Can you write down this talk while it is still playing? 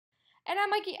And I'm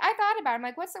like, I thought about it. I'm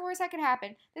like, what's the worst that could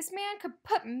happen? This man could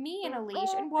put me in a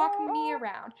leash and walk me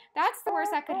around. That's the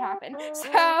worst that could happen.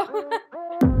 So,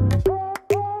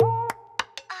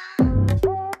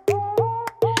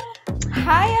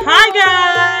 Hi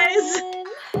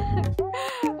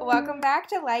everyone. Welcome back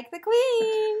to Like the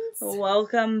Queens.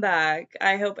 Welcome back.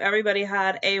 I hope everybody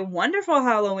had a wonderful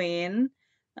Halloween.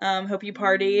 Hope you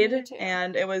partied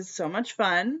and it was so much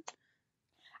fun.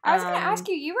 I was going to ask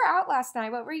you, you were out last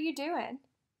night. What were you doing?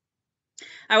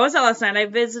 I was out last night. I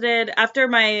visited after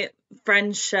my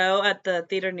friend's show at the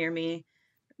theater near me.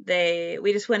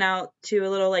 We just went out to a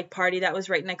little like party that was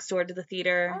right next door to the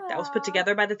theater that was put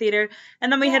together by the theater.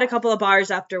 And then we hit a couple of bars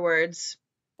afterwards.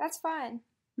 That's fun.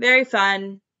 Very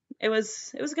fun. It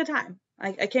was a good time.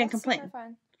 I can't complain. Super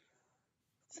fun.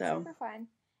 So super fun.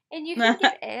 And you can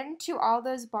get into all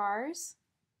those bars?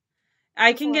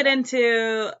 I can get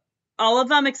into all of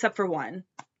them except for one.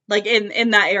 Like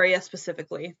in that area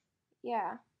specifically.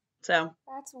 Yeah. So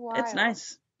that's wild. It's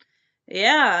nice.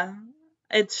 Yeah.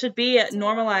 It should be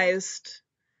normalized.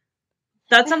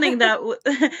 That's something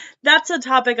that's a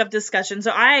topic of discussion.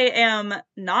 So I am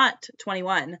not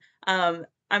 21. I'm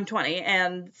 20.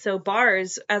 And so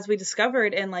bars, as we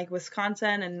discovered in like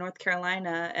Wisconsin and North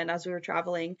Carolina, and as we were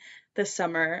traveling this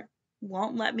summer,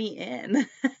 won't let me in.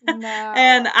 No.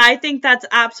 And I think that's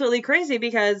absolutely crazy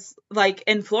because like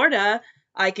in Florida,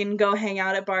 I can go hang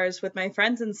out at bars with my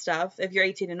friends and stuff. If you're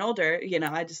 18 and older,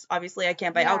 obviously I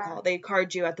can't buy alcohol. They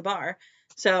card you at the bar.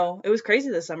 So it was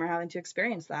crazy this summer having to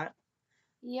experience that.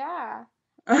 Yeah.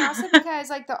 And also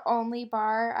because like the only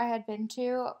bar I had been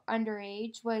to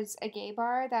underage was a gay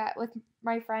bar that with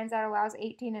my friends that allows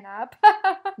 18 and up.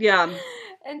 Yeah.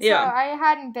 And so I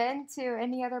hadn't been to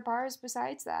any other bars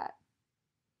besides that.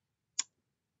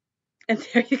 And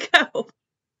there you go.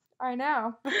 I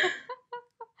know.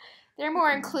 They're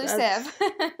more inclusive.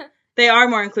 They are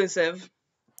more inclusive.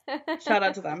 Shout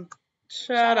out to them.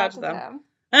 Shout out to them.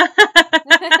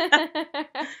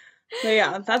 So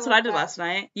yeah, that's what I did last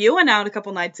night. You went out a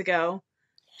couple nights ago,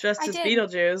 dressed as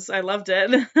Beetlejuice. I loved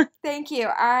it. Thank you.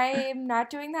 I'm not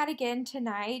doing that again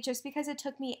tonight, just because it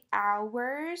took me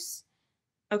hours.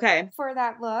 Okay. For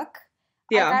that look.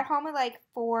 Yeah. I got home at like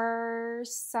 4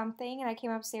 something, and I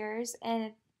came upstairs,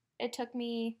 and it took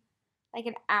me like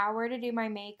an hour to do my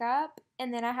makeup,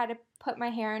 and then I had to put my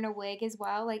hair in a wig as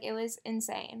well. Like, it was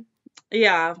insane.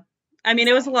 Yeah. I mean,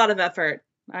 it was a lot of effort.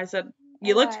 I said,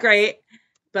 you looked great,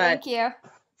 but thank you.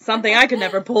 Something I could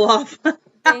never pull off.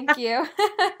 Thank you.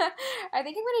 I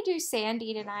think I'm going to do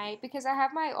Sandy tonight because I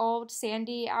have my old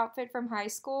Sandy outfit from high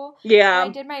school. Yeah. And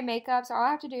I did my makeup, so all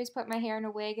I have to do is put my hair in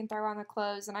a wig and throw on the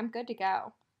clothes, and I'm good to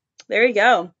go. There you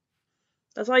go.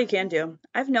 That's all you can do.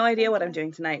 I have no idea what I'm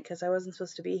doing tonight because I wasn't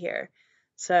supposed to be here.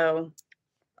 So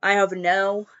I have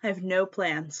no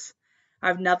plans. I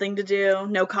have nothing to do,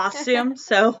 no costume.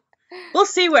 So we'll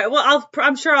see where. Well,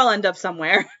 I'm sure I'll end up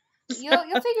somewhere.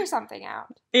 You'll figure something out.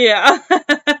 Yeah.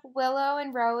 Willow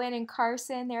and Rowan and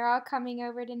Carson, they're all coming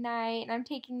over tonight, and I'm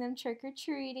taking them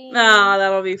trick-or-treating. Oh,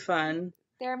 that'll be fun.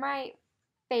 They're my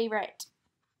favorite.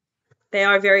 They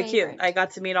are very cute. I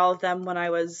got to meet all of them when I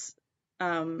was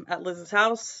at Liz's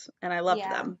house, and I loved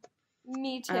them.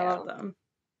 Me too. I love them.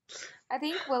 I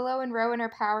think Willow and Rowan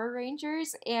are Power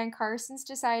Rangers, and Carson's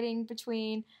deciding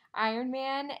between Iron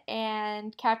Man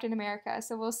and Captain America,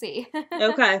 so we'll see.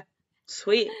 Okay.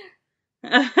 Sweet.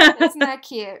 Isn't that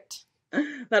cute?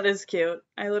 That is cute.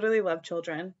 I literally love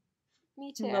children.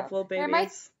 Me too. I love little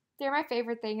babies. They're my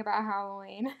favorite thing about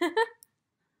Halloween.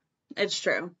 It's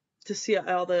true. To see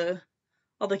all the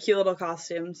cute little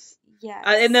costumes. Yes.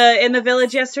 In the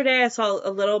village yesterday, I saw a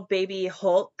little baby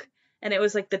Hulk, and it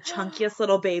was like the chunkiest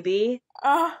little baby.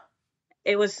 Oh.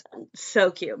 It was so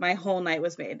cute. My whole night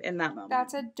was made in that moment.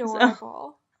 That's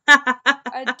adorable. So.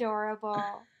 Adorable.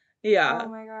 Yeah. Oh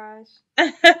my gosh.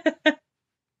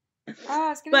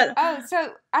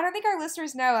 So I don't think our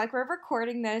listeners know, like, we're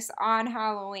recording this on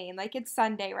Halloween. Like, it's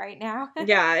Sunday right now.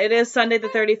 Yeah, it is Sunday the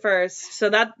 31st. So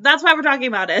that's why we're talking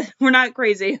about it. We're not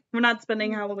crazy. We're not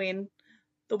spending Halloween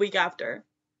the week after.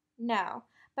 No.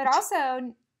 But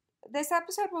also, this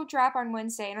episode will drop on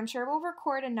Wednesday, and I'm sure we'll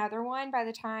record another one by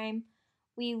the time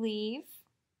we leave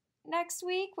next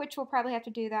week, which we'll probably have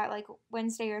to do that like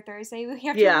Wednesday or Thursday. We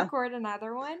have to record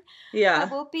another one. Yeah.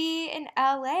 But we'll be in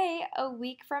LA a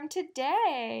week from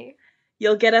today.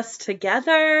 You'll get us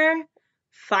together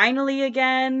finally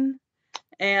again.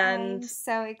 And I'm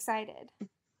so excited.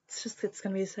 It's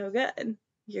going to be so good.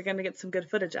 You're going to get some good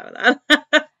footage out of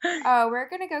that. Oh, we're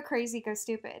going to go crazy, go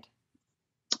stupid.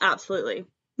 Absolutely.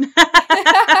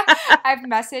 I've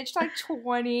messaged like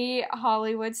 20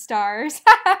 Hollywood stars.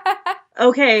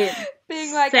 Okay.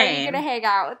 Being like, same. are you going to hang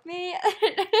out with me?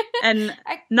 And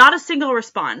not a single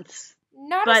response.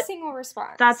 Not a single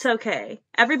response. That's okay.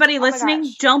 Everybody listening,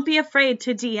 don't be afraid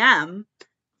to DM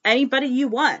anybody you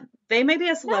want. They may be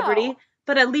a celebrity,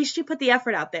 but at least you put the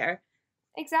effort out there.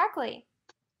 Exactly.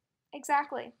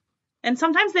 And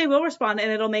sometimes they will respond,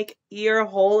 and it'll make your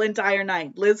whole entire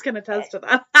night. Liz can attest to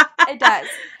that. It does.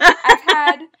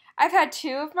 I've had 2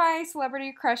 of my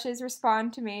celebrity crushes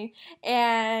respond to me,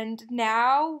 and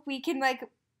now we can like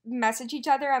message each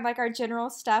other on like our general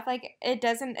stuff. Like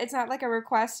it's not like a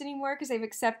request anymore because they've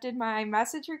accepted my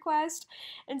message request.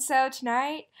 And so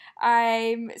tonight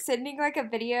I'm sending like a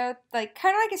video, like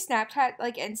kind of like a Snapchat,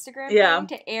 like Instagram thing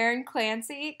to Aaron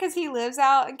Clancy because he lives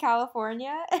out in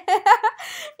California.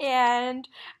 And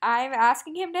I'm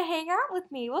asking him to hang out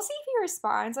with me. We'll see if he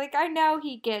responds. Like I know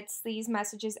he gets these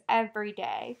messages every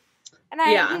day. And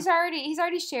he's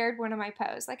already shared one of my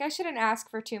posts. Like I shouldn't ask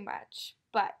for too much.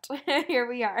 But here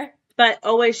we are. But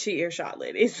always shoot your shot,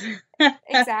 ladies.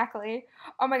 Exactly.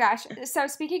 Oh my gosh. So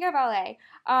speaking of LA,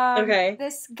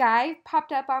 this guy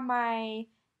popped up on my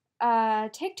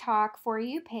TikTok For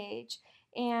You page,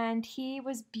 and he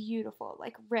was beautiful,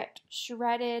 like ripped,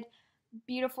 shredded,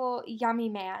 beautiful, yummy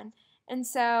man. And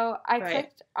so I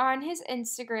clicked on his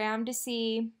Instagram to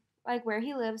see like where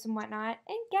he lives and whatnot,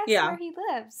 and guess where he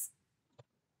lives?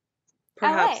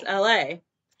 Perhaps LA.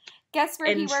 Guess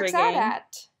where he works out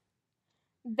at?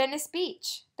 Venice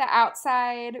Beach, the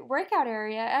outside workout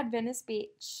area at Venice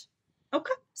Beach.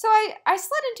 Okay. So I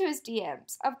slid into his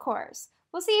DMs, of course.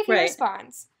 We'll see if he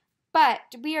responds. But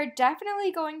we are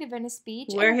definitely going to Venice Beach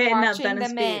We're hitting up watching Venice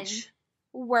the men Beach.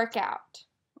 work out.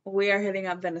 We are hitting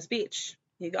up Venice Beach.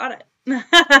 You got it.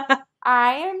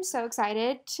 I am so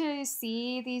excited to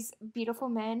see these beautiful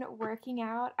men working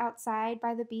out outside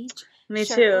by the beach. Me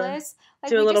shirtless. Too. Like,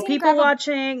 do a little people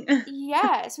watching.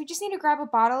 Yes, we just need to grab a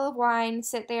bottle of wine,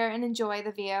 sit there, and enjoy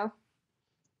the view.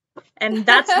 And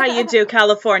that's how you do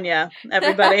California,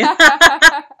 everybody. Find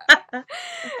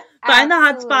the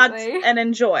hot spots and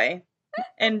enjoy.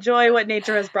 Enjoy what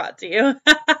nature has brought to you.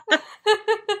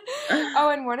 Oh,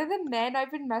 and one of the men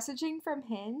I've been messaging from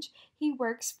Hinge, he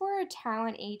works for a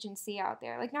talent agency out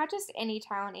there. Like, not just any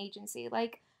talent agency,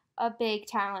 like a big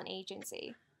talent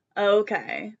agency.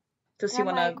 Okay. Does he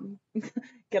want to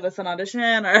get us an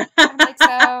audition? Or I'm like,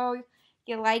 so,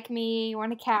 you like me? You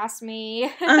want to cast me?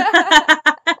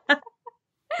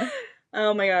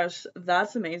 Oh my gosh,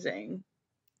 that's amazing.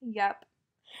 Yep.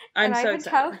 I'm so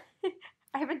excited.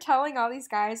 I've been telling all these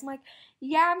guys, I'm like,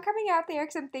 yeah, I'm coming out there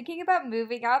because I'm thinking about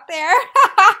moving out there.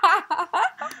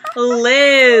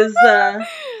 Liz. I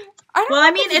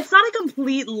mean, it's not a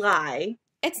complete lie.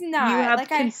 It's not. You have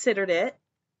considered it.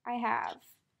 I have.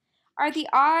 Are the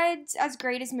odds as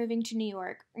great as moving to New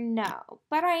York? No.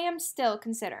 But I am still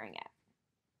considering it.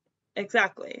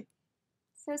 Exactly.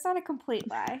 So it's not a complete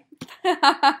lie.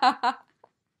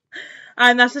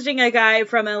 I'm messaging a guy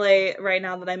from LA right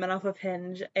now that I met off of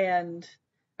Hinge,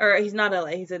 or he's not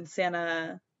LA, he's in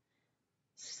Santa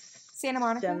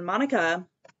Monica? Santa Monica.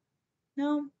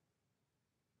 No.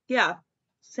 Yeah,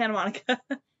 Santa Monica.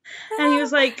 And he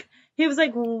was like,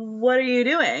 what are you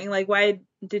doing? Like, why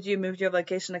did you move your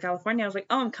location to California? I was like,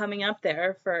 oh, I'm coming up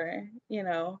there for,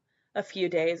 a few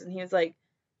days. And he was like,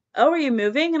 oh, are you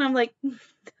moving? And I'm like, no.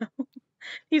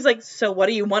 He's like, so what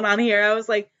do you want on here? I was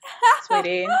like,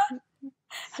 sweetie,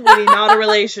 not a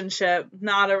relationship.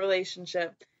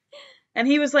 And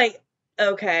he was like,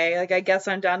 okay, like, I guess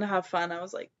I'm down to have fun. I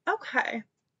was like, okay.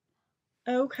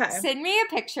 Send me a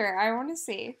picture. I want to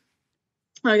see.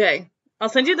 Okay. I'll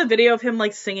send you the video of him,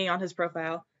 like, singing on his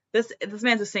profile. This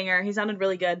man's a singer. He sounded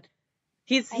really good.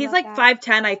 He's like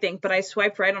 5'10", I think, but I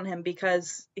swiped right on him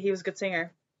because he was a good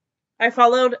singer. I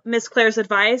followed Miss Claire's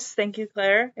advice. Thank you,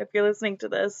 Claire, if you're listening to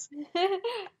this.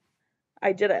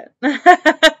 I did it. You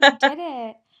did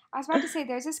it. I was about to say,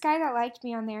 there's this guy that liked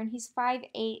me on there, and he's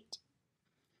 5'8".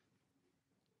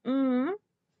 Mm-hmm.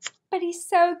 But he's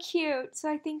so cute, so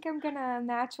I think I'm gonna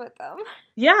match with him.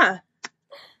 Yeah.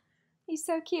 He's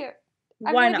so cute.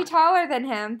 I'm gonna be taller than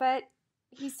him, but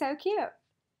he's so cute.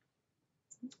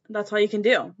 That's all you can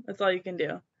do.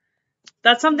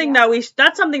 That's something that we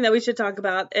should talk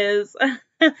about is how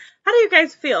do you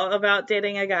guys feel about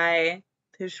dating a guy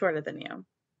who's shorter than you?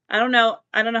 I don't know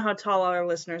how tall our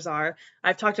listeners are.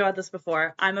 I've talked about this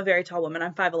before. I'm a very tall woman.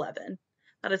 I'm 5'11".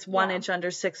 That is 1 inch under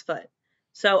 6 foot.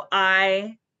 So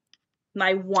my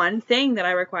one thing that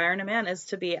I require in a man is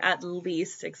to be at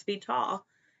least 6 feet tall.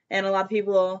 And a lot of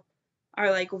people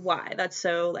are like, why? That's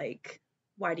so like,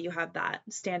 why do you have that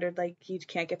standard? Like, you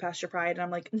can't get past your pride. And I'm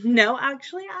like, no,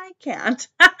 actually, I can't.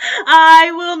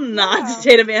 I will not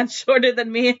date a man shorter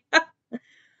than me.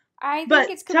 I think But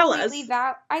it's tell completely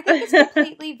us. I think it's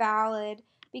completely valid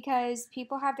because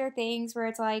people have their things where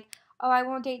it's like, oh, I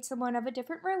won't date someone of a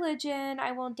different religion.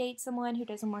 I won't date someone who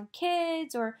doesn't want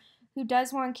kids or who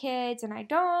does want kids and I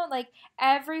don't. Like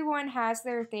everyone has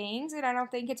their things and I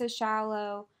don't think it's a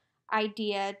shallow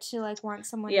idea to like want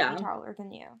someone to be Yeah, taller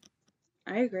than you.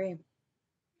 I agree.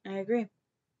 I agree.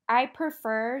 I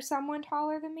prefer someone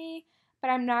taller than me, but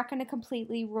I'm not going to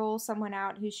completely rule someone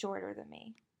out who's shorter than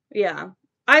me. Yeah.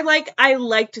 I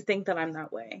like to think that I'm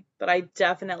that way, but I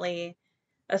definitely,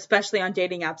 especially on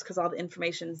dating apps because all the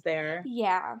information's there.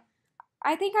 Yeah.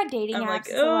 I think on dating I'm like, apps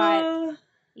it's a lot, oh,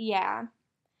 yeah.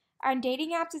 On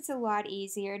dating apps it's a lot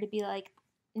easier to be like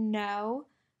no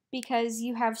because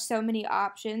you have so many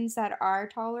options that are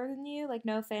taller than you. Like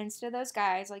no offense to those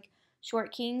guys, like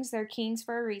short kings, they're kings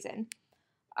for a reason.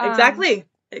 Um exactly.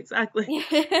 Exactly.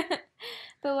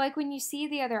 but like when you see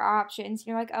the other options,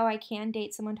 you're like, "Oh, I can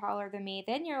date someone taller than me."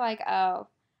 Then you're like, "Oh,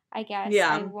 I guess I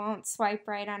Yeah. won't swipe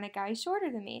right on a guy shorter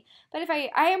than me." But if I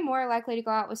am more likely to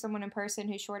go out with someone in person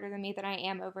who's shorter than me than I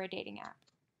am over a dating app.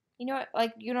 You know what,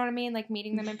 like you know what I mean? Like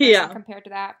meeting them in person Yeah. compared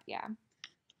to that. Yeah.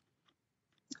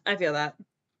 I feel that.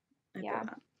 I feel Yeah.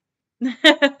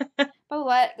 that. But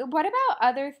what about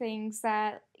other things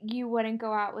that you wouldn't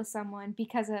go out with someone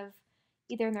because of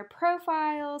either in their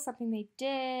profile, something they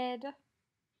did?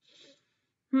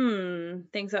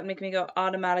 Things that make me go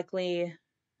automatically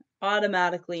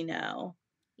no.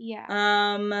 Yeah.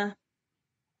 I'm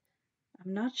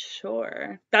not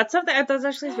sure. That's something that's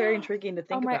actually very intriguing to Oh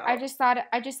think my, about. I just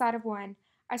thought of one.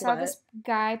 I saw What? this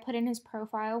guy put in his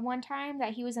profile one time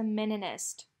that he was a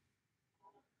meninist.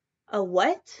 A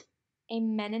what? A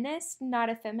meninist, not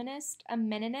a feminist, a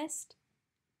meninist.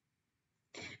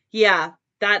 Yeah,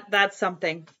 that's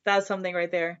something. That's something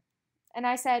right there. And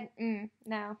I said,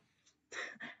 no.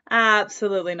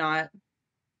 Absolutely not.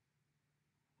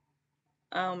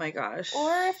 Oh my gosh.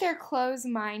 Or if they're closed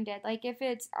minded, like if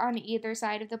it's on either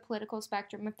side of the political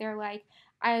spectrum, if they're like,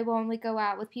 I will only go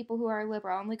out with people who are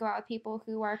liberal, only go out with people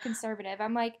who are conservative.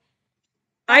 I'm like,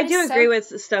 I that is do agree so.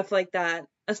 with stuff like that.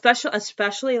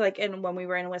 Especially like in when we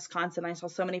were in Wisconsin, I saw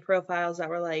so many profiles that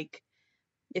were like,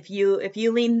 if you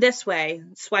lean this way,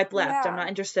 swipe left. I'm Yeah. not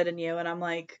interested in you. And I'm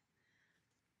like,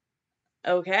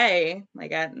 okay,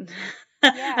 like I don't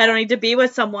Yeah. need to be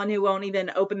with someone who won't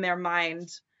even open their mind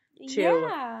to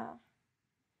Yeah.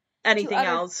 To anything other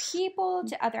else. people,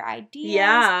 to other ideas.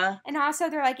 Yeah, And also,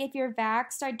 they're like, if you're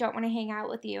vaxxed, I don't want to hang out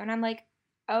with you. And I'm like,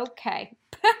 okay.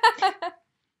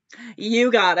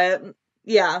 you got it.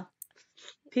 Yeah, I'm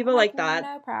people like, like that.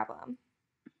 no problem.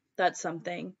 That's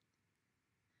something.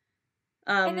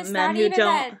 And it's Men not who even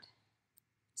don't. that,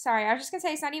 sorry, I was just going to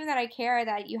say, it's not even that I care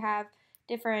that you have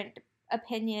different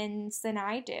opinions than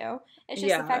I do. It's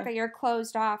just the fact Yeah, that you're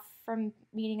closed off from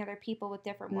meeting other people with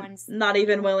different ones not than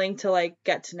even you. willing to like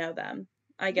get to know them.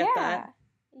 I get that.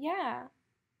 Yeah. Yeah.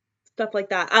 Stuff like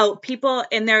that. Oh, people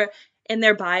in their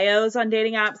bios on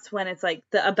dating apps when it's like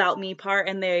the about me part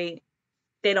and they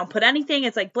don't put anything,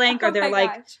 it's like blank, or Oh they're my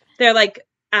like gosh. they're like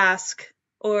ask,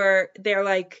 or they're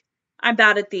like I'm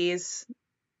bad at these.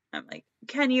 I'm like,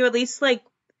 can you at least like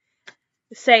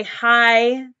say hi?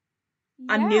 Yeah.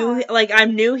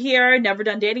 I'm new here, never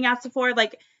done dating apps before.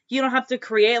 Like you don't have to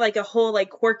create like a whole like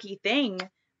quirky thing,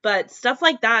 but stuff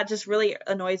like that just really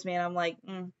annoys me and I'm like,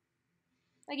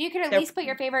 Like you could at they're least put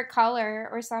your favorite color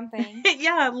or something.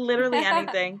 yeah, literally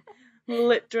anything.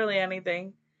 Literally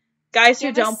anything. Guys who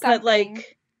Give us don't put something.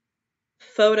 like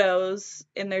photos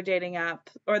in their dating app,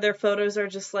 or their photos are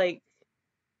just like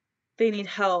they need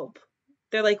help.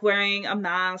 They're like wearing a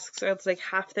mask, or it's like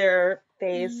half their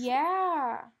face.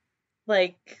 Yeah.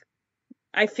 Like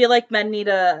I feel like men need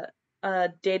a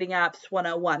dating apps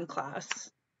 101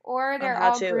 class Or on they're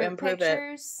how all to group improve it.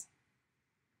 pictures.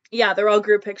 Yeah, they're all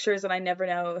group pictures and I never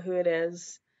know who it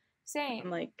is. I'm Same.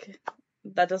 like,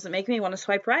 that doesn't make me want to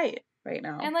swipe right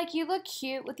now. And like you look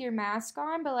cute with your mask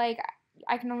on, but like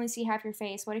I can only see half your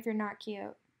face. What if you're not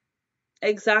cute?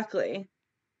 Exactly.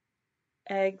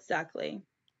 Exactly.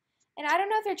 And I don't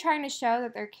know if they're trying to show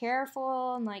that they're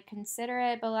careful and like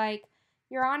considerate, but like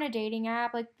you're on a dating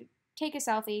app, like take a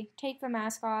selfie, take the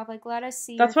mask off, like let us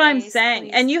see your That's what I'm face,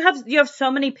 saying. And please. you have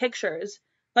so many pictures.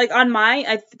 Like I'm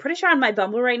pretty sure on my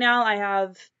Bumble right now I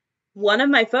have one of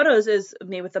my photos is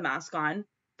me with the mask on,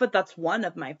 but that's one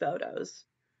of my photos.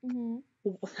 Mhm.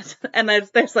 And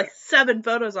there's like 7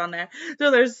 photos on there.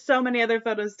 So there's so many other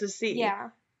photos to see. Yeah.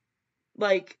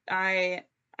 Like I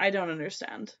don't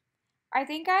understand. I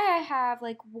think I have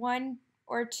like one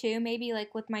or two maybe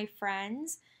like with my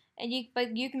friends. And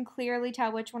but you can clearly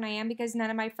tell which one I am because none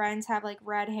of my friends have like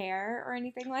red hair or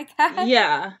anything like that.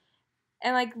 Yeah.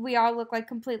 and like we all look like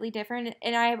completely different,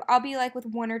 and I'll be like with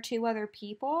one or two other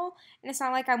people, and it's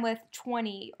not like I'm with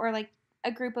 20 or like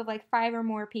a group of like 5 or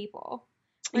more people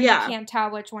where you Yeah. can't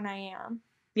tell which one I am.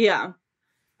 Yeah.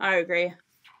 I agree.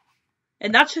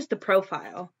 And that's just the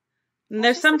profile. And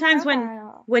there's That's just the sometimes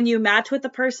profile. when you match with the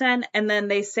person and then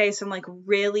they say some like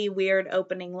really weird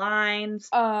opening lines,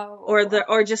 Oh.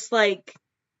 or just like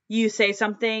you say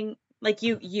something like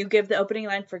you give the opening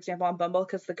line, for example, on Bumble,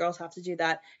 because the girls have to do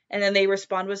that, and then they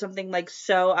respond with something like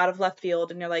so out of left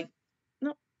field, and you're like,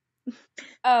 no,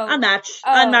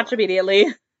 unmatch immediately.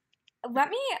 Let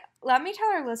me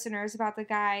tell our listeners about the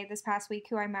guy this past week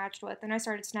who I matched with, and I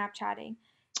started Snapchatting.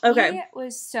 Okay. He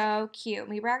was so cute.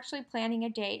 We were actually planning a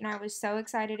date, and I was so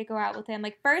excited to go out with him.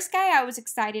 Like, first guy I was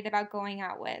excited about going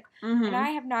out with. And I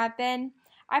have not been,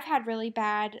 I've had really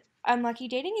bad, unlucky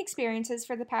dating experiences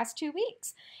for the past 2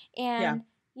 weeks. And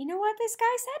you know what this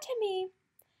guy said to me?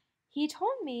 He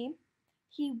told me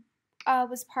he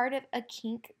was part of a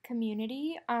kink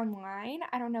community online.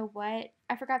 I don't know what,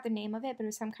 I forgot the name of it, but it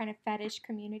was some kind of fetish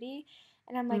community.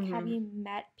 And I'm like, have you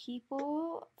met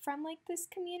people from like this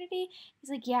community? He's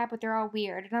like, yeah, but they're all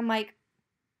weird. And I'm like,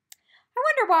 I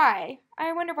wonder why.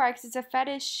 I wonder why, because it's a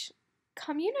fetish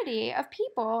community of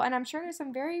people, and I'm sure there's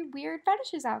some very weird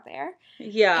fetishes out there.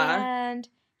 Yeah. And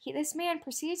this man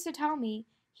proceeds to tell me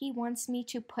he wants me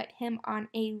to put him on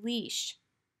a leash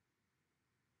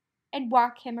and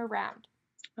walk him around.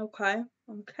 Okay.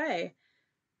 Okay.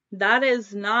 That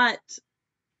is not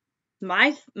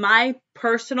my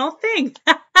personal thing.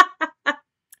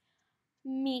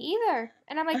 Me either.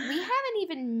 And I'm like, we haven't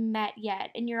even met yet,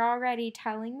 and you're already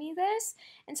telling me this?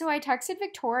 And so I texted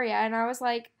Victoria, and I was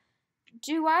like,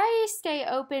 do I stay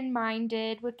open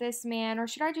minded with this man, or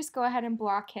should I just go ahead and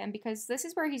block him? Because this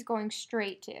is where he's going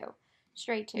straight to.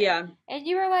 Straight to. Yeah. And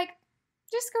you were like,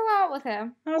 just go out with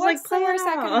him. I was What's like, play the it worst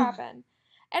that could out. happen?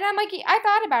 And I'm like, I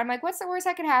thought about it. I'm like, what's the worst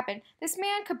that could happen? This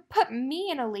man could put me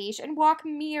in a leash and walk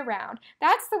me around.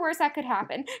 That's the worst that could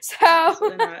happen. So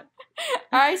Absolutely not.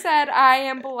 I said I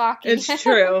am blocking him. It's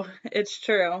true. It's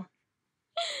true.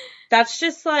 That's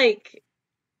just like,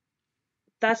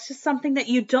 that's just something that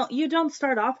you don't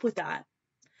start off with that.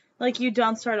 Like, you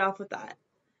don't start off with that.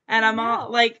 And I'm all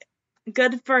No. like,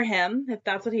 good for him if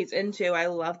that's what he's into. I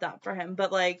love that for him.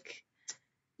 But like,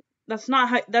 that's not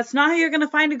how you're gonna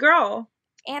find a girl.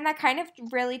 And that kind of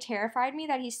really terrified me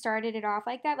that he started it off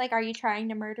like that. Like, are you trying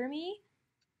to murder me?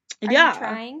 Are you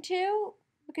trying to?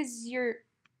 Because you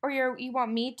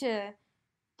want me to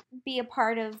be a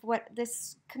part of what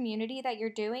this community that you're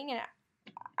doing, and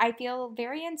I feel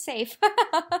very unsafe.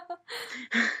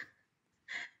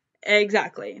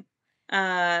 Exactly.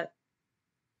 So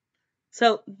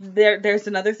there's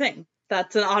another thing.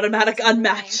 That's an automatic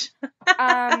unmatch.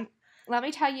 Let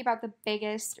me tell you about the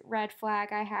biggest red flag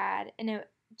I had, and it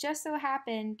just so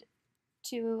happened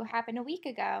to happen a week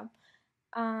ago.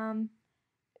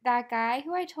 That guy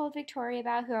who I told Victoria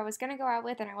about, who I was going to go out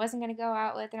with and I wasn't going to go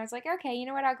out with, and I was like, okay, you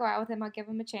know what, I'll go out with him, I'll give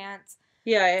him a chance.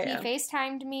 Yeah. He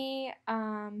FaceTimed me,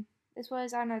 this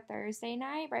was on a Thursday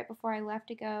night, right before I left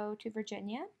to go to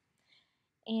Virginia,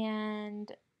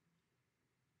 and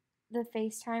the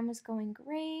FaceTime was going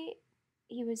great.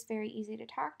 He was very easy to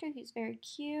talk to, he was very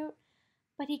cute,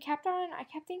 but I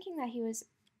kept thinking that he was,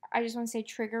 I just want to say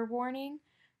trigger warning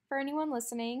for anyone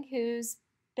listening who's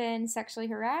been sexually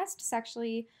harassed,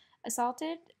 sexually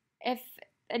assaulted. If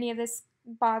any of this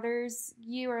bothers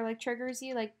you or like triggers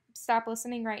you, like stop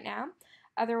listening right now.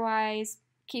 Otherwise,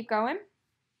 keep going.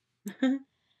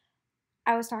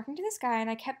 I was talking to this guy and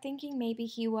I kept thinking maybe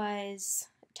he was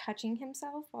touching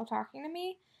himself while talking to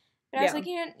me. But I was like,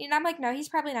 I'm like, no, he's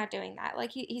probably not doing that.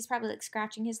 Like, he's probably like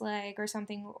scratching his leg or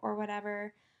something or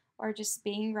whatever, or just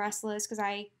being restless, because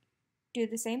I do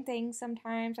the same thing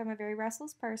sometimes. I'm a very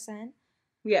restless person.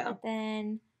 Yeah. But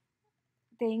then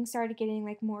things started getting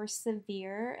like more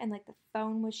severe, and like the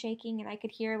phone was shaking, and I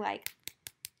could hear like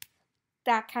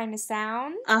that kind of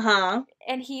sound.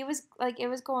 And he was like, it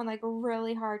was going like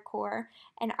really hardcore,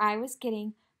 and I was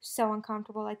getting so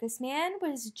uncomfortable. Like, this man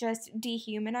was just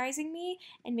dehumanizing me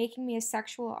and making me a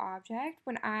sexual object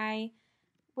when I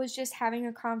was just having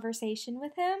a conversation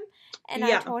with him. And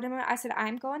I told him, I said,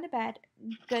 I'm going to bed.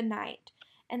 Good night.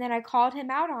 And then I called him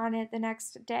out on it the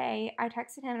next day. I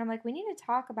texted him and I'm like, we need to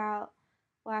talk about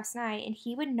last night. And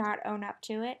he would not own up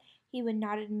to it. He would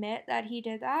not admit that he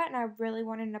did that. And I really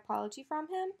wanted an apology from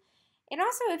him. And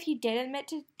also, if he did admit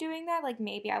to doing that, like,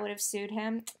 maybe I would have sued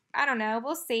him. I don't know.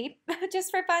 We'll see.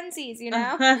 Just for funsies, you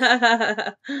know?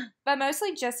 But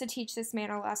mostly just to teach this man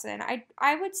a lesson.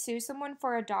 I would sue someone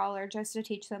for $1 just to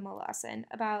teach them a lesson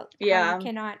about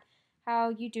how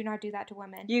you do not do that to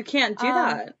women. You can't do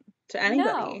that. to No.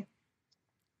 anybody.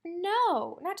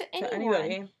 No, not to To anyone.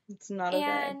 anybody. It's not okay.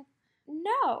 And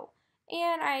no.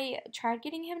 And I tried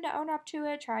getting him to own up to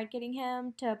it, tried getting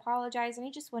him to apologize, and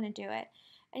he just wouldn't do it.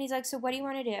 And he's like, "So what do you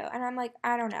want to do?" And I'm like,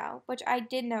 "I don't know," which I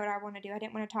did know what I want to do. I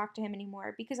didn't want to talk to him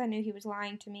anymore because I knew he was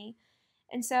lying to me.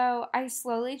 And so I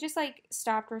slowly just like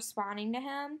stopped responding to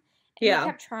him. And he Yeah.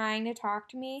 kept trying to talk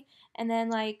to me. And then,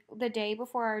 like, the day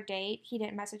before our date, he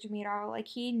didn't message me at all. Like,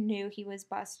 he knew he was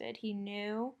busted. He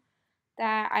knew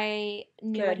that I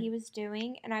knew what Good. he was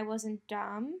doing and I wasn't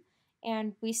dumb.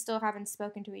 And we still haven't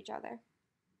spoken to each other.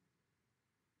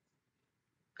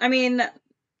 I mean,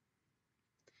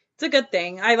 it's a good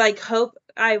thing. I like hope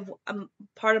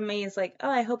part of me is like, oh,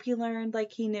 I hope he learned,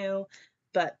 like he knew,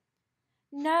 but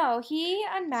No, he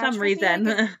some unmatched with me. Like, if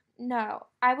reason. no,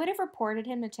 I would have reported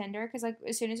him to Tinder because, like,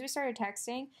 as soon as we started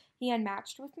texting, he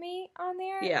unmatched with me on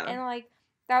there, Yeah. and like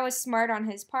that was smart on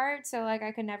his part. So like,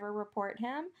 I could never report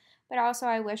him, but also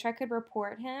I wish I could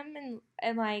report him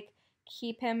and like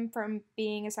keep him from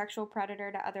being a sexual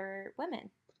predator to other women.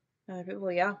 Other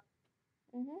people, yeah.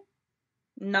 Mhm.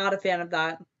 Not a fan of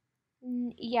that.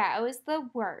 Yeah, it was the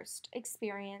worst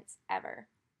experience ever.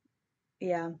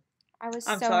 Yeah. I was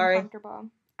I'm so sorry.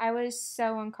 uncomfortable. I was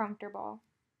so uncomfortable.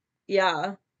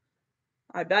 Yeah.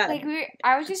 I bet. Like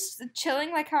I was just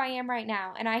chilling like how I am right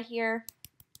now, and I hear,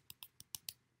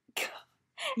 and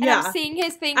I'm Yeah. seeing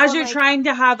his thing As going you're like, trying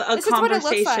to have a this is what it looks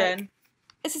like. conversation.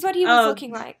 This is what he was Oh,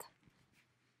 looking like.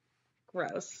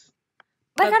 gross.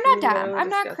 Like, I'm That's not dumb. so I'm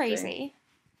not disgusting. crazy.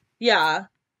 Yeah.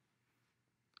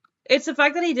 It's the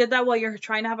fact that he did that while you're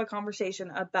trying to have a conversation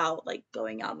about, like,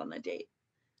 going out on a date.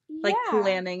 Like, Yeah.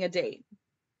 planning a date.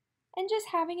 And just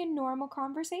having a normal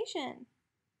conversation.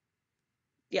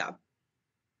 Yeah.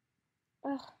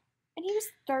 Ugh. And he was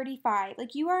 35.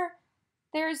 Like, you are,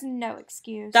 there's no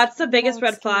excuse. That's the No biggest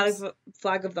red excuse.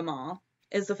 flag of them all,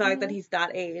 is the fact that Mm-hmm. he's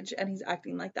that age and he's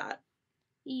acting like that.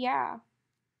 Yeah.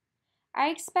 I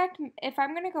expect, if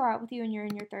I'm going to go out with you and you're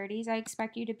in your 30s, I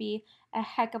expect you to be a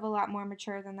heck of a lot more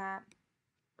mature than that.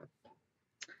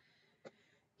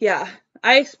 Yeah.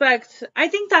 I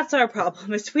think that's our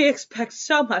problem, is we expect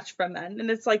so much from men,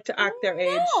 and it's like to act their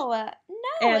age, No, and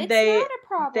it's not a they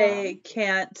problem.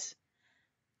 can't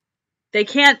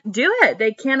do it.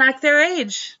 They can't act their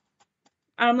age.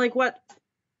 I'm like, what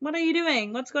are you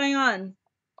doing? What's going on?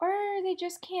 Or they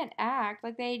just can't act.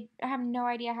 Like, they have no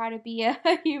idea how to be a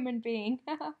human being.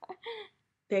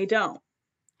 They don't.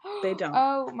 They don't.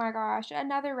 Oh my gosh,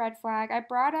 another red flag. I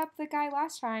brought up the guy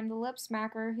last time, the lip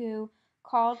smacker who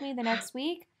called me the next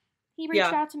week. He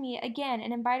reached Yeah. out to me again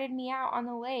and invited me out on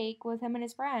the lake with him and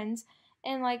his friends.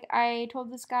 And like I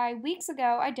told this guy weeks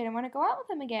ago, I didn't want to go out with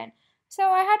him again. So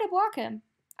I had to block him.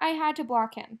 I had to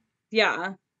block him.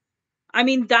 Yeah. I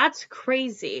mean, that's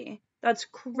crazy. That's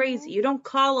Hmm. crazy. You don't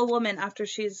call a woman after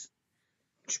she's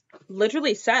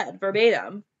literally said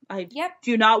verbatim, I Yep.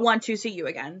 do not want to see you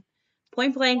again.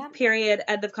 Point blank, Yep. period,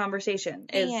 end of conversation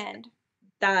The is end.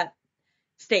 that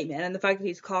statement. And the fact that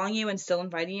he's calling you and still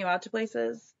inviting you out to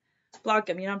places, block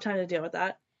him. You don't have time to deal with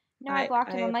that. No, I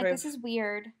blocked I him. I'm like, this approve. is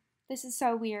weird. This is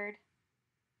so weird.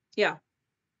 Yeah,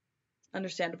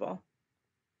 understandable.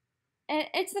 And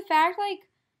it's the fact, like,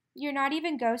 you're not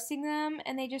even ghosting them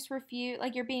and they just refuse,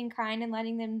 like, you're being kind and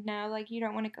letting them know, like, you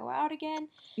don't want to go out again.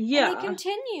 And they Yeah,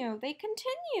 continue. They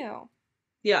continue.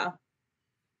 yeah.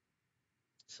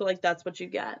 So, like, that's what you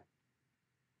get.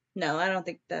 No, I don't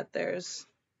think that there's.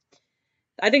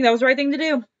 I think that was the right thing to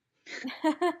do.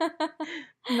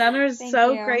 Men are Thank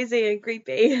so you. crazy and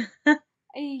creepy.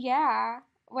 Yeah.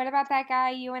 What about that guy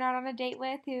you went out on a date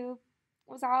with who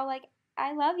was all like,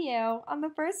 I love you on the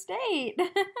first date?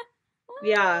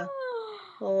 Yeah,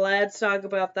 let's talk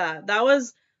about that. That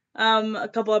was a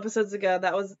couple episodes ago.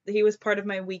 He was part of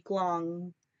my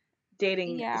week-long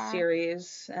dating Yeah.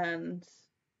 series, and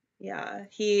yeah,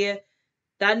 he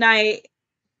that night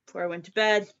before I went to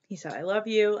bed, he said I love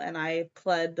you, and I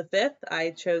pled the fifth.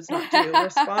 I chose not to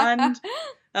respond.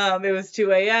 It was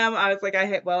 2 a.m. I was like,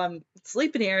 I'm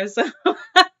sleeping here, so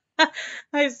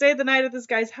I stayed the night at this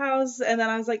guy's house, and then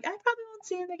I was like, I probably won't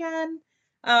see him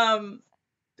again.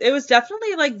 It was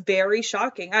definitely like very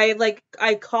shocking.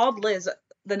 I called Liz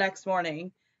the next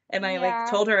morning and I like Yeah.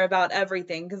 told her about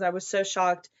everything because I was so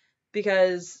shocked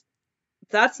because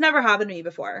that's never happened to me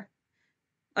before.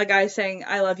 A guy saying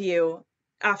I love you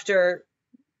after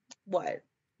what,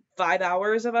 5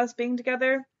 hours of us being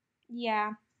together?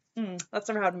 Yeah. That's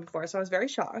never happened before. So I was very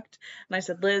shocked. And I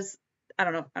said, Liz, I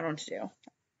don't know what to do.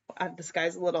 This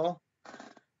guy's a little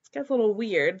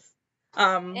weird.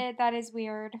 That is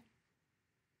weird.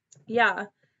 Yeah,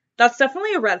 that's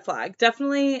definitely a red flag.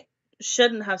 Definitely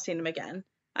shouldn't have seen him again.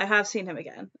 I have seen him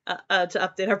again. To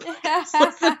update our podcast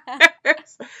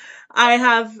listeners, I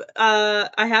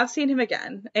have seen him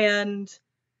again, and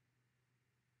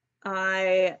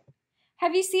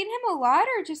Have you seen him a lot,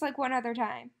 or just like one other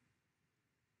time?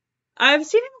 I've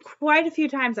seen him quite a few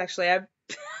times actually.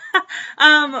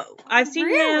 I've seen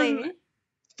him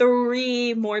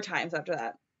 3 more times after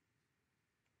that.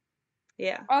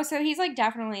 Yeah. Oh, so he's like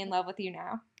definitely in love with you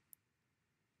now.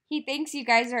 He thinks you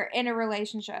guys are in a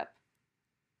relationship.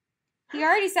 He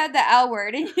already said the L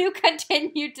word and you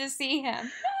continued to see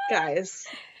him. Guys,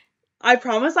 I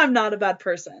promise I'm not a bad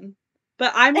person.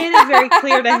 But I made it very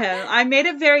clear to him. I made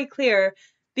it very clear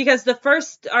because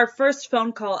our first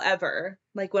phone call ever,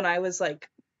 like when I was like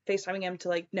FaceTiming him to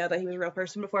like know that he was a real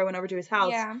person before I went over to his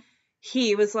house. Yeah.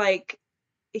 He was like,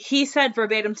 he said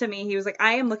verbatim to me, he was like,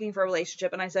 I am looking for a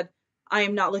relationship. And I said, I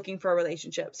am not looking for a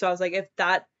relationship. So I was like, if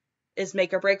that is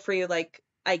make or break for you, like,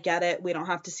 I get it. We don't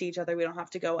have to see each other. We don't have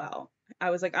to go out.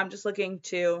 I was like, I'm just looking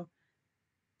to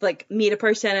like meet a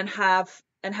person and have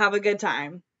a good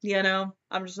time. You know,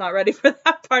 I'm just not ready for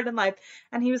that part in life.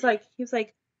 And he was like,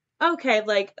 okay,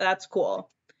 like, that's cool.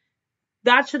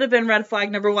 That should have been red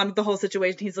flag number 1 of the whole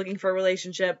situation. He's looking for a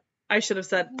relationship. I should have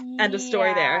said end of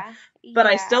story there. But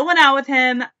I still went out with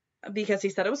him because he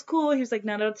said it was cool. He was like,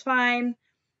 no, it's fine.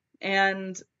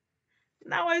 And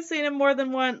now I've seen him more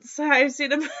than once. I've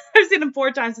seen him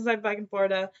 4 times since I'm back in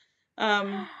Florida.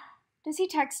 Does he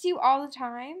text you all the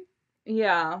time?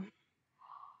 Yeah.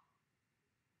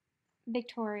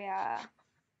 Victoria,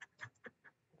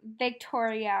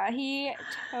 he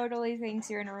totally thinks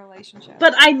you're in a relationship.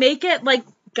 But I make it, like,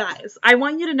 guys, I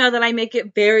want you to know that I make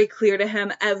it very clear to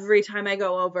him every time I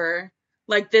go over.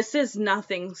 Like, this is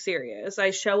nothing serious.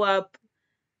 I show up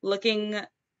looking,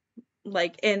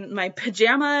 like, in my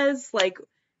pajamas, like,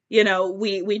 you know,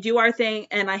 we do our thing,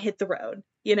 and I hit the road.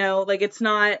 You know, like, it's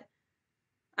not,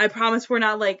 I promise we're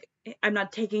not, like, I'm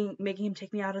not making him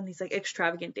take me out on these, like,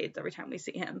 extravagant dates every time I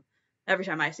see him.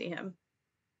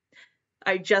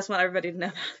 I just want everybody to know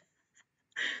that.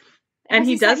 And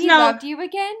he does know. He loved you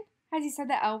again? Has he said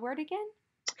the L word again?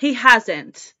 He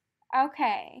hasn't.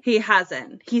 Okay. He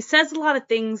hasn't. He says a lot of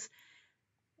things.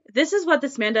 This is what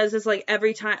this man does is like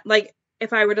every time, like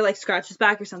if I were to like scratch his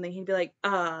back or something, he'd be like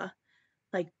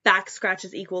back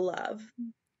scratches equal love.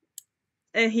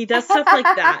 And he does stuff like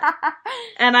that.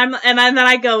 And then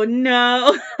I go,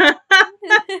 no.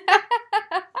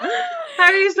 How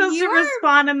are you supposed to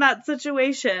respond in that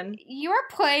situation? You are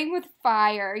playing with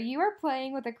fire. You are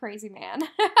playing with a crazy man.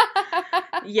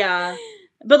 Yeah.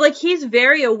 But like he's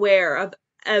very aware of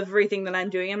everything that I'm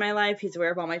doing in my life. He's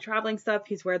aware of all my traveling stuff.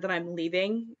 He's aware that I'm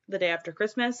leaving the day after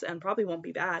Christmas and probably won't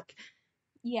be back.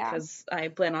 Yeah. Because I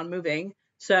plan on moving.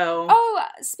 So. Oh,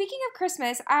 speaking of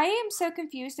Christmas, I am so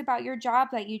confused about your job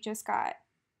that you just got.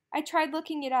 I tried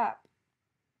looking it up.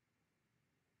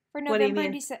 For November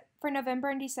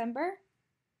and December?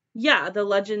 Yeah, the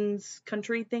Legends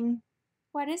Country thing.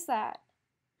 What is that?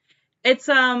 It's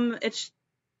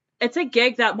a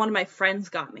gig that one of my friends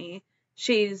got me.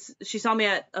 She saw me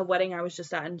at a wedding I was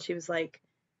just at, and she was like,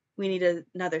 we need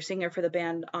another singer for the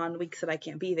band on weeks that I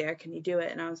can't be there. Can you do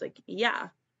it? And I was like, yeah.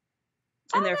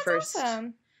 And that's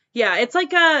awesome. Yeah, it's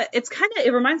like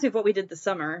it reminds me of what we did this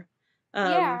summer.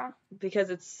 Yeah. Because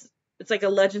it's like a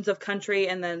Legends of Country,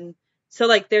 and then so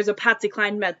like there's a Patsy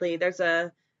Cline medley, there's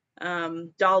a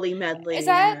Dolly medley. Is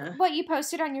that what you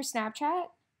posted on your Snapchat?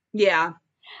 Yeah.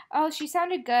 Oh, she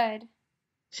sounded good.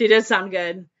 She did sound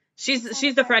good. She's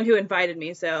the friend who invited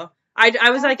me, so I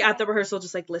was like at the rehearsal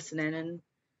just like listening, and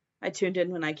I tuned in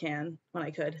when I could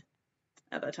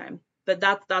at that time. But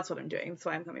that's what I'm doing. That's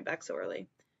why I'm coming back so early.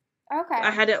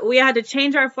 Okay. We had to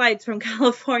change our flights from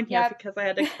California because I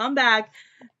had to come back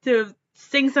to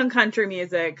sing some country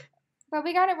music. But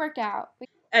we got it worked out.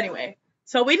 Anyway,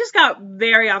 so we just got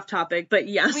very off topic, but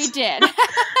yes. We did.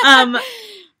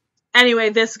 Anyway,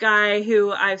 this guy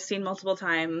who I've seen multiple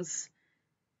times,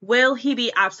 will he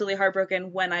be absolutely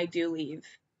heartbroken when I do leave?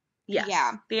 Yes.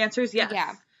 Yeah. The answer is yes.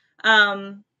 Yeah.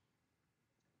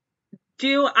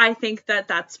 Do I think that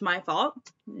that's my fault?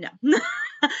 No.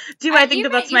 Do I think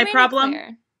that that's my problem?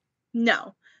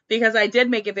 No. Because I did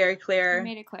make it very clear. You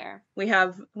made it clear. We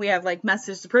have like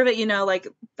messages to prove it, you know, like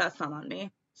that's not on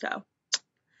me. So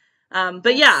but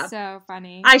that's yeah. So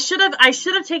funny. I should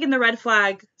have taken the red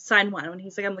flag, sign 1 when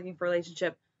he's like, I'm looking for a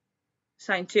relationship.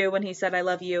 Sign 2 when he said I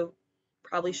love you.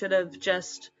 Probably should have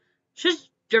just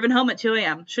driven home at 2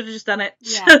 a.m. Should have just done it.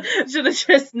 Yeah. Should have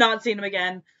just not seen him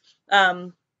again.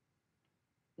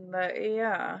 But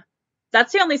yeah.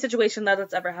 That's the only situation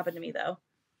that's ever happened to me though.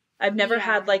 I've never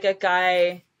had like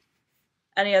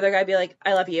any other guy be like,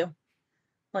 I love you.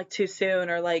 Like too soon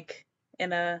or like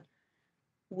in a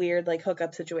weird like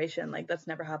hookup situation. Like that's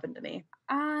never happened to me.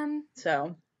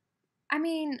 So I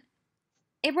mean,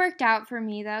 it worked out for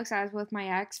me though, because I was with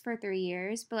my ex for 3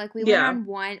 years. But like we yeah.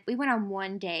 went on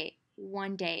one date,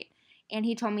 and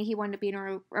he told me he wanted to be in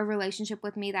a relationship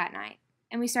with me that night,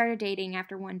 and we started dating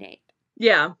after one date.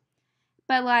 Yeah.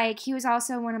 But like he was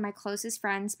also one of my closest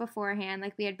friends beforehand.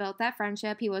 Like we had built that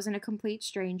friendship. He wasn't a complete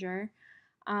stranger.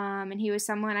 And he was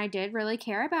someone I did really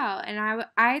care about. And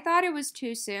I thought it was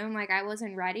too soon. Like I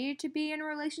wasn't ready to be in a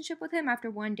relationship with him after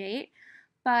one date.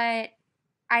 But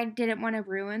I didn't want to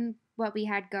ruin what we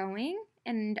had going.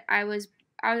 And I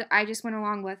just went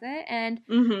along with it. And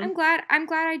Mm-hmm. I'm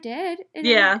glad I did. And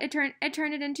Yeah. it turned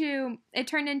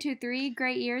into 3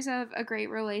 great years of a great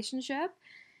relationship.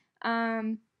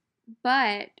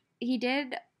 But he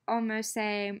did almost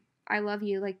say, I love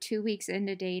you, like 2 weeks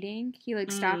into dating. He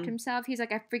like stopped himself. He's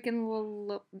like, I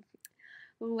freaking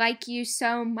like you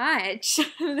so much.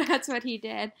 That's what he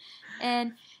did.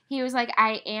 And he was like,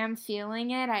 I am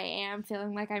feeling it. I am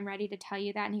feeling like I'm ready to tell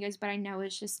you that. And he goes, but I know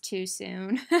it's just too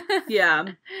soon. Yeah.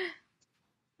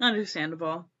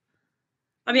 Understandable.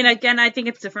 I mean, again, I think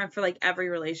it's different for like every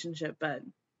relationship, but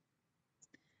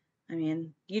I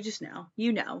mean, you just know.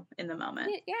 You know in the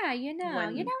moment. Yeah, you know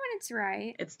when it's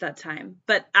right. It's that time.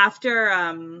 But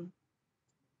after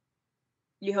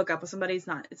you hook up with somebody, it's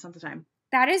not the time.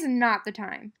 That is not the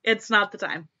time. It's not the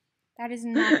time. That is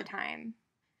not the time.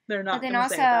 They're not going to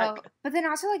say that. But then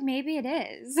also, like, maybe it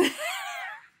is.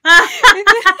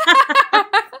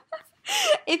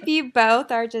 If you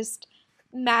both are just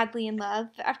madly in love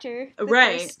after the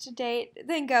first date,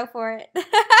 then go for it.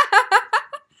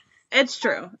 It's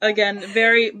true. Again,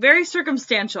 very, very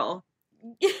circumstantial.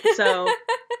 So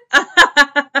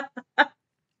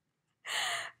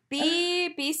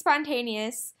be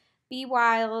spontaneous, be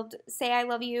wild, say I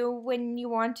love you when you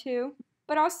want to,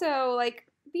 but also like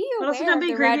be aware. But also don't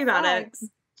be creepy about it.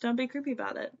 Don't be creepy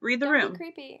about it. Read the room. Don't be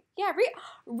creepy. Yeah,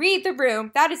 read the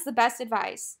room. That is the best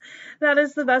advice. That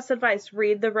is the best advice.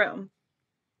 Read the room.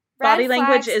 Body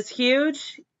language is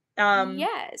huge.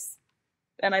 Yes.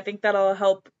 And I think that'll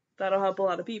help a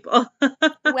lot of people.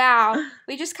 Wow.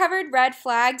 We just covered red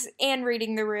flags and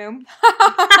reading the room.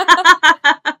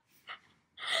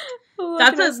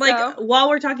 That's while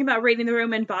we're talking about reading the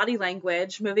room and body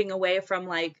language, moving away from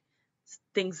like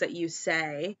things that you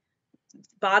say,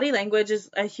 body language is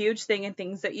a huge thing in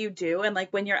things that you do. And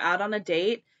like when you're out on a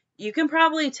date, you can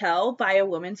probably tell by a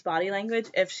woman's body language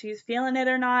if she's feeling it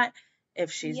or not,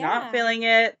 if she's not feeling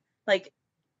it, like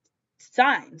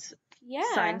signs.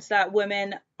 Yeah. Signs that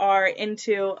women are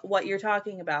into what you're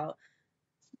talking about.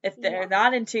 If they're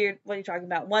not into what you're talking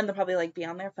about, one, they'll probably like be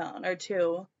on their phone, or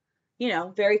two,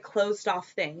 very closed off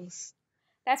things.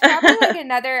 That's probably like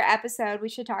another episode we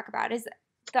should talk about is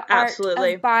the art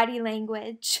of body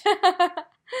language.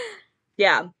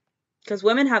 Yeah, because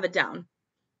women have it down.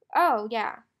 Oh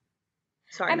yeah.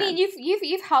 Sorry. I mean,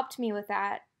 you've helped me with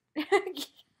that.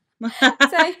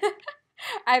 So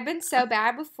I've been so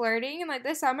bad with flirting, and like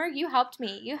this summer, you helped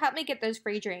me. You helped me get those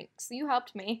free drinks. You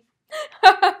helped me.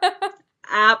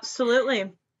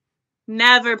 Absolutely.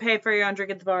 Never pay for your own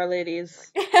drink at the bar,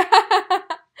 ladies.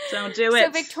 Don't do it.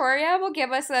 So Victoria will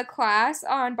give us a class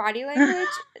on body language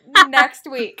next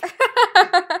week.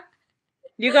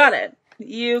 You got it.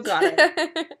 You got it.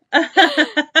 All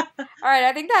right,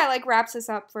 I think that like wraps us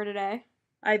up for today.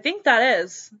 I think that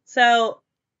is. So,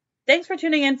 thanks for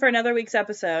tuning in for another week's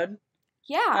episode.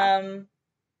 Yeah.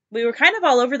 We were kind of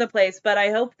all over the place, but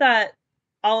I hope that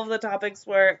all of the topics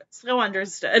were so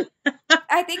understood.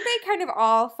 I think they kind of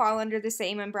all fall under the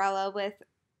same umbrella with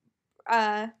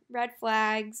red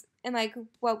flags and like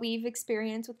what we've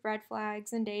experienced with red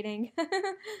flags and dating.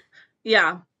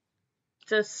 Yeah.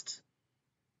 Just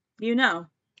when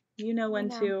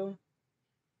to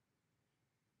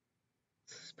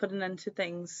put an end to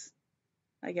things,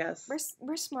 I guess.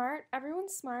 We're smart.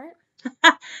 Everyone's smart.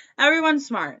 Everyone's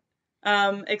smart.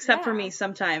 Except for me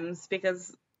sometimes,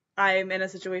 because I'm in a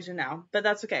situation now. But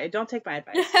that's okay. Don't take my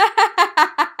advice.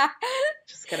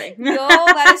 Just kidding. You'll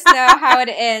let us know how it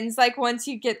ends, like, once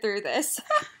you get through this.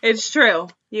 It's true.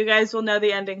 You guys will know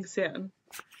the ending soon.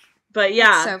 But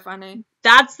yeah. It's so funny.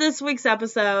 That's this week's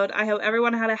episode. I hope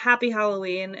everyone had a happy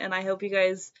Halloween, and I hope you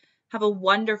guys have a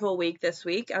wonderful week this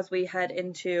week as we head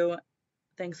into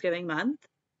Thanksgiving month.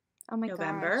 Oh my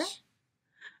November. Gosh.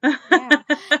 Yeah.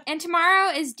 And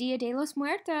tomorrow is Dia de los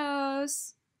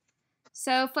Muertos.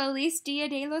 So, Feliz Dia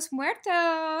de los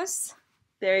Muertos.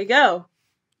 There you go.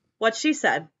 What she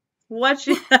said.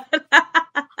 You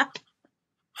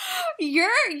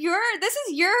this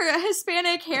is your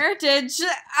Hispanic heritage.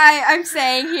 I'm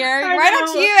saying here. I Why know.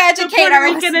 don't you educate the Puerto our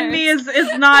Rican in me listeners?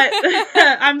 is not.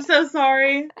 I'm so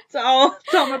sorry to all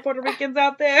my Puerto Ricans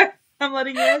out there. I'm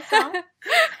letting you guys know.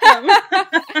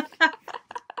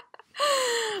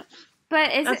 But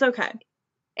That's okay.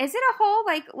 Is it a whole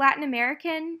like Latin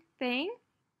American thing?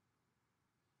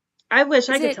 I wish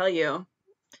I Is could it- tell you.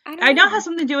 I I know it has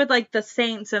something to do with like the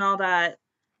saints and all that.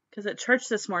 Because at church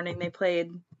this morning they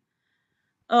played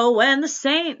 "Oh When the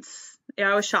Saints."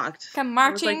 Yeah, I was shocked. Come I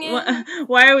was marching like, in.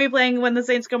 why are we playing "When the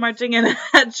Saints Go Marching In"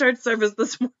 at church service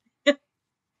this morning?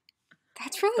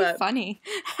 That's really funny.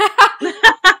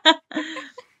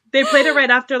 They played it right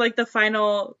after like the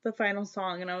final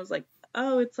song, and I was like,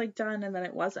 oh, it's like done, and then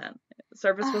it wasn't.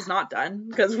 Service was not done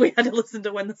because we had to listen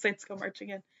to "When the Saints Go Marching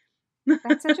In."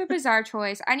 That's such a bizarre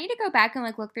choice. I need to go back and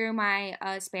like look through my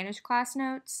Spanish class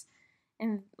notes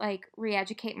and like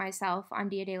re-educate myself on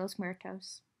Dia de los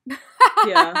Muertos.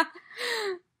 Yeah.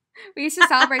 We used to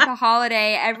celebrate the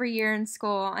holiday every year in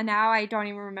school, and now I don't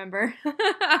even remember. No,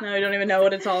 I don't even know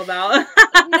what it's all about.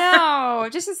 No,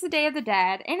 just it's the Day of the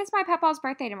Dead, and it's my Pepal's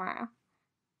birthday tomorrow.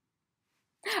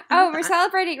 Oh, we're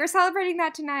celebrating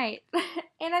that tonight,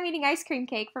 and I'm eating ice cream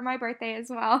cake for my birthday as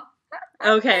well.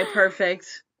 Okay,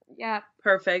 perfect. Yep.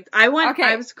 Perfect. I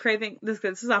Okay. was craving this.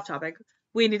 This is off topic.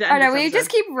 We need to Oh end no, this we episode. just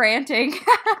keep ranting.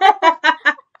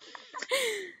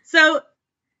 So,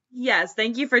 yes,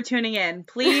 thank you for tuning in.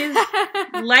 Please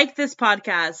like this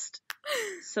podcast,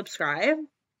 subscribe,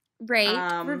 Rate,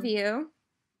 review.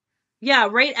 Yeah,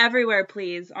 rate everywhere,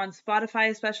 please, on Spotify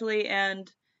especially and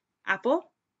Apple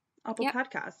Yep.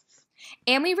 Podcasts.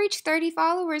 And we reached 30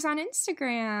 followers on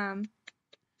Instagram.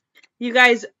 You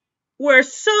guys, we're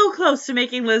so close to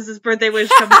making Liz's birthday wish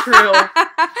come true.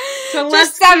 So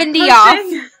Just let's 70 keep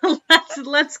off.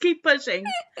 let's keep pushing.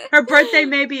 Her birthday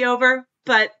may be over,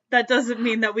 but that doesn't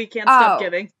mean that we can't stop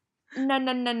giving.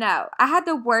 No. I had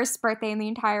the worst birthday in the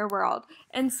entire world.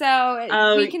 And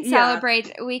so we can celebrate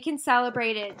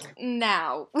it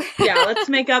now. Yeah, let's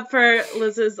make up for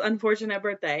Liz's unfortunate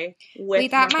birthday with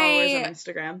more followers on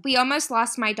Instagram. We almost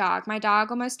lost my dog. My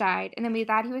dog almost died. And then we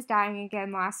thought he was dying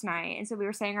again last night. And so we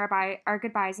were saying our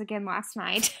goodbyes again last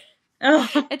night. Oh.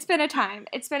 It's been a time.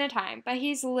 But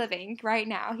he's living right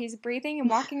now. He's breathing and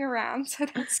walking around. So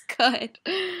that's good.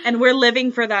 And we're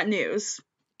living for that news.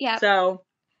 Yeah. So.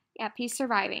 Yep, he's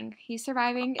surviving.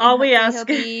 All we ask.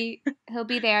 He'll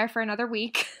be there for another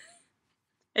week.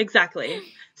 Exactly.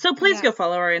 So please go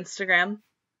follow our Instagram.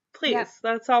 Please. Yep.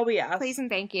 That's all we ask. Please and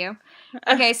thank you.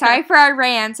 Okay, sorry for our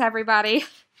rants, everybody.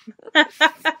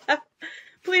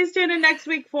 Please tune in next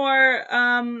week for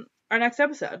our next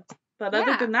episode. But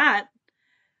other than that,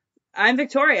 I'm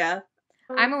Victoria.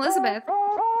 I'm Elizabeth.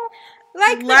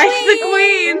 Like the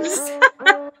Queens.